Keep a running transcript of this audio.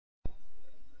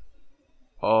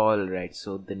Alright,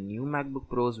 so the new MacBook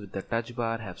Pros with the touch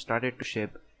bar have started to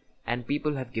ship and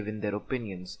people have given their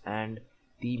opinions, and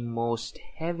the most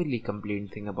heavily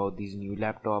complained thing about these new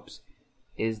laptops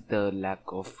is the lack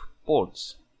of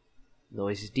ports. No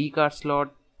SD card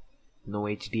slot, no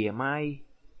HDMI,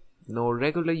 no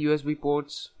regular USB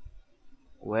ports.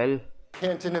 Well,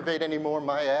 can't innovate anymore,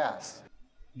 my ass.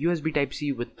 USB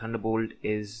Type-C with Thunderbolt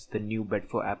is the new bet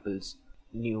for Apple's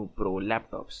new Pro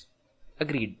laptops.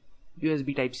 Agreed,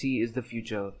 USB Type-C is the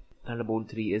future, Thunderbolt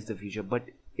 3 is the future, but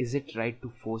is it right to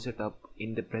force it up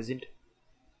in the present?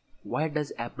 Why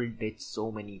does Apple ditch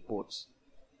so many ports?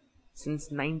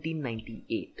 Since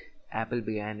 1998, Apple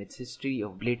began its history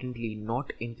of blatantly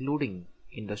not including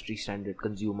industry-standard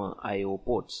consumer I/O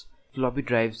ports, floppy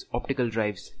drives, optical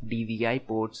drives, DVI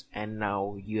ports, and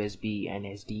now USB and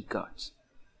SD cards.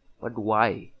 But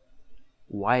why?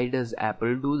 Why does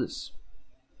Apple do this?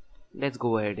 Let's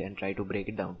go ahead and try to break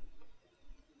it down.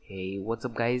 Hey, what's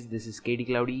up guys, this is Katie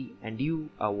Cloudy and you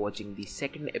are watching the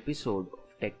second episode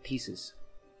of TechThesis.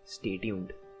 Stay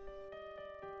tuned.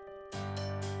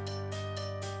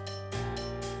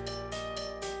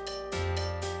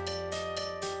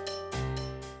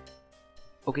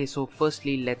 Okay, so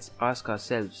firstly let's ask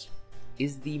ourselves,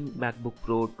 is the MacBook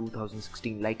Pro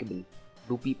 2016 likable?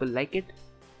 Do people like it?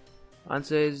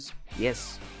 Answer is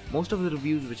yes. Most of the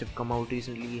reviews which have come out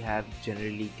recently have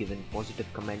generally given positive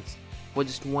comments for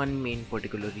just one main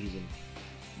particular reason: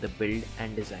 the build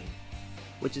and design,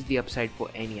 which is the upside for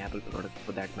any Apple product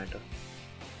for that matter.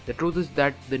 The truth is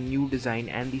that the new design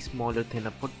and the smaller,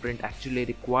 thinner footprint actually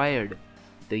required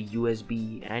the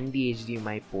USB and the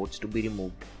HDMI ports to be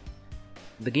removed.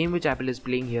 The game which Apple is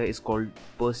playing here is called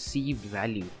perceived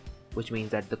value, which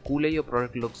means that the cooler your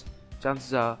product looks,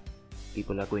 chances are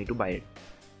people are going to buy it.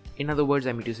 In other words,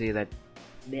 I mean to say that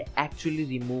they actually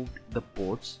removed the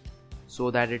ports so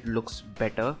that it looks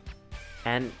better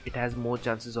and it has more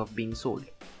chances of being sold.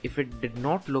 If it did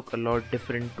not look a lot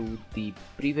different to the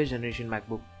previous generation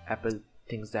MacBook, Apple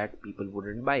thinks that people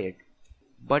wouldn't buy it.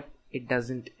 But it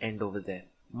doesn't end over there.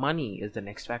 Money is the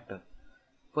next factor.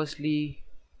 Firstly,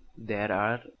 there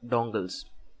are dongles,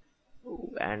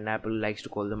 and Apple likes to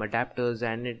call them adapters,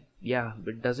 and it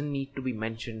doesn't need to be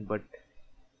mentioned, but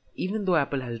even though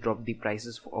Apple has dropped the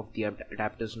prices of the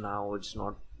adapters now, it's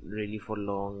not really for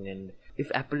long. And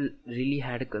if Apple really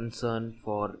had a concern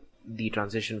for the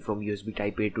transition from USB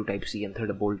Type-A to Type-C and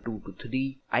Thunderbolt 2 to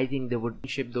 3, I think they would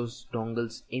ship those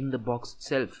dongles in the box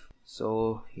itself.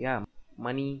 So yeah,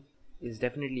 money is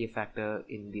definitely a factor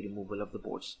in the removal of the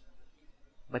ports.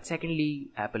 But secondly,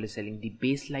 Apple is selling the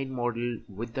baseline model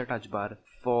with the touch bar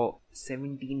for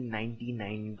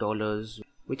 $1,799,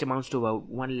 which amounts to about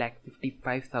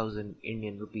 1,55,000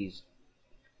 Indian rupees.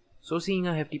 So seeing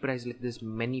a hefty price like this,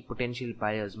 many potential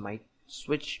buyers might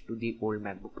switch to the old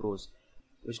MacBook Pros,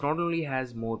 which not only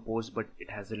has more ports but it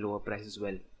has a lower price as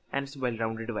well, and it's a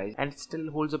well-rounded device, and it still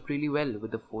holds up really well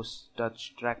with the Force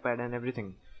Touch trackpad and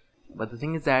everything. But the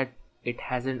thing is that it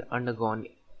hasn't undergone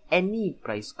any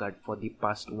price cut for the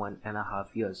past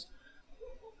 1.5 years.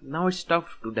 Now it's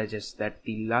tough to digest that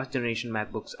the last generation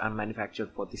MacBooks are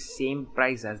manufactured for the same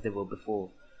price as they were before.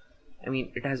 I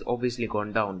mean, it has obviously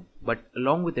gone down, but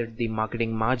along with it, the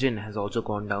marketing margin has also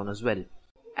gone down as well,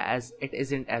 as it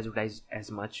isn't advertised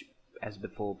as much as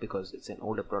before because it's an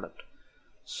older product.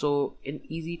 So in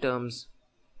easy terms,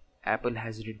 Apple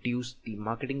has reduced the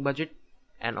marketing budget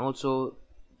and also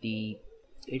the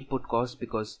input cost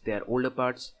because they are older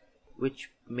parts,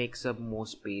 which makes up more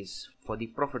space for the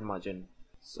profit margin.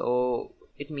 So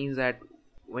it means that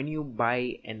when you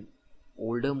buy an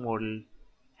older model,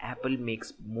 Apple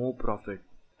makes more profit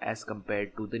as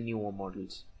compared to the newer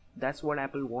models. That's what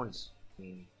Apple wants.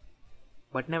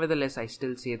 But nevertheless, I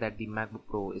still say that the MacBook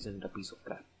Pro isn't a piece of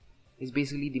crap. It's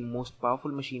basically the most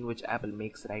powerful machine which Apple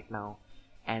makes right now,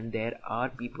 and there are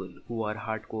people who are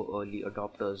hardcore early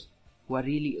adopters who are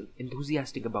really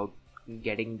enthusiastic about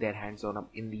getting their hands on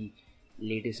in the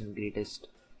latest and greatest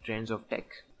trends of tech,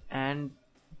 and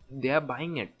they are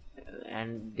buying it,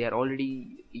 and they are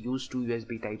already used to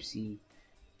USB Type-C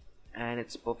and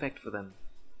it's perfect for them.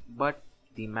 But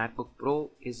the MacBook Pro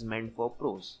is meant for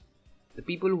pros. The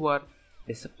people who are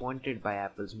disappointed by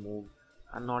Apple's move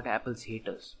are not Apple's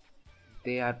haters.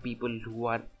 They are people who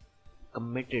are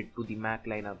committed to the Mac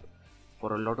lineup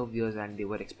for a lot of years and they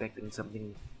were expecting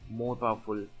something more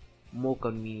powerful, more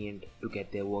convenient to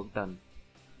get their work done.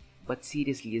 But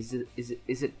seriously, is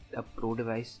it a pro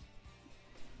device?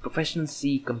 Professionals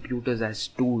see computers as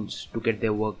tools to get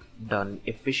their work done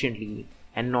efficiently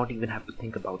and not even have to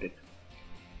think about it.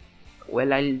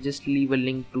 Well, I'll just leave a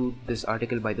link to this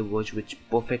article by The Verge which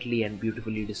perfectly and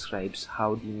beautifully describes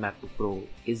how the MacBook Pro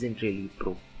isn't really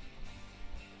pro.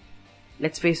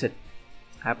 Let's face it,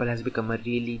 Apple has become a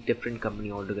really different company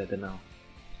altogether now.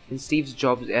 In Steve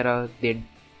Jobs' era, they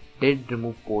did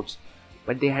remove ports,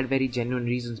 but they had very genuine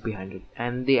reasons behind it,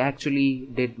 and they actually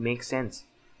did make sense.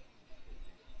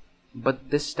 But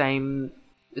this time,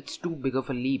 it's too big of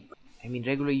a leap. I mean,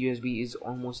 regular USB is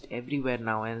almost everywhere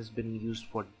now and has been used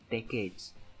for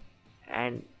decades.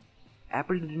 And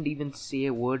Apple didn't even say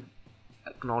a word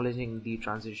acknowledging the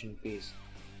transition phase.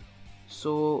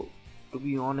 So, to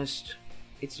be honest,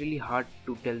 it's really hard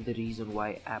to tell the reason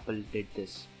why Apple did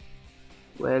this.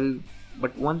 Well,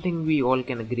 but one thing we all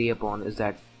can agree upon is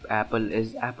that Apple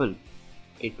is Apple.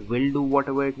 It will do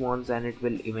whatever it wants and it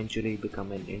will eventually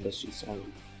become an industry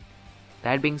standard.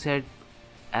 That being said,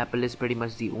 Apple is pretty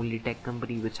much the only tech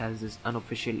company which has this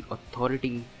unofficial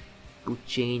authority to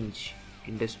change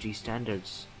industry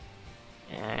standards,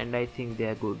 and I think they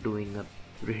are doing a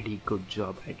really good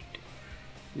job at it.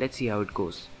 Let's see how it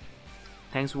goes.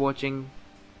 Thanks for watching,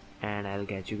 and I'll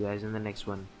catch you guys in the next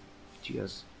one.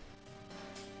 Cheers.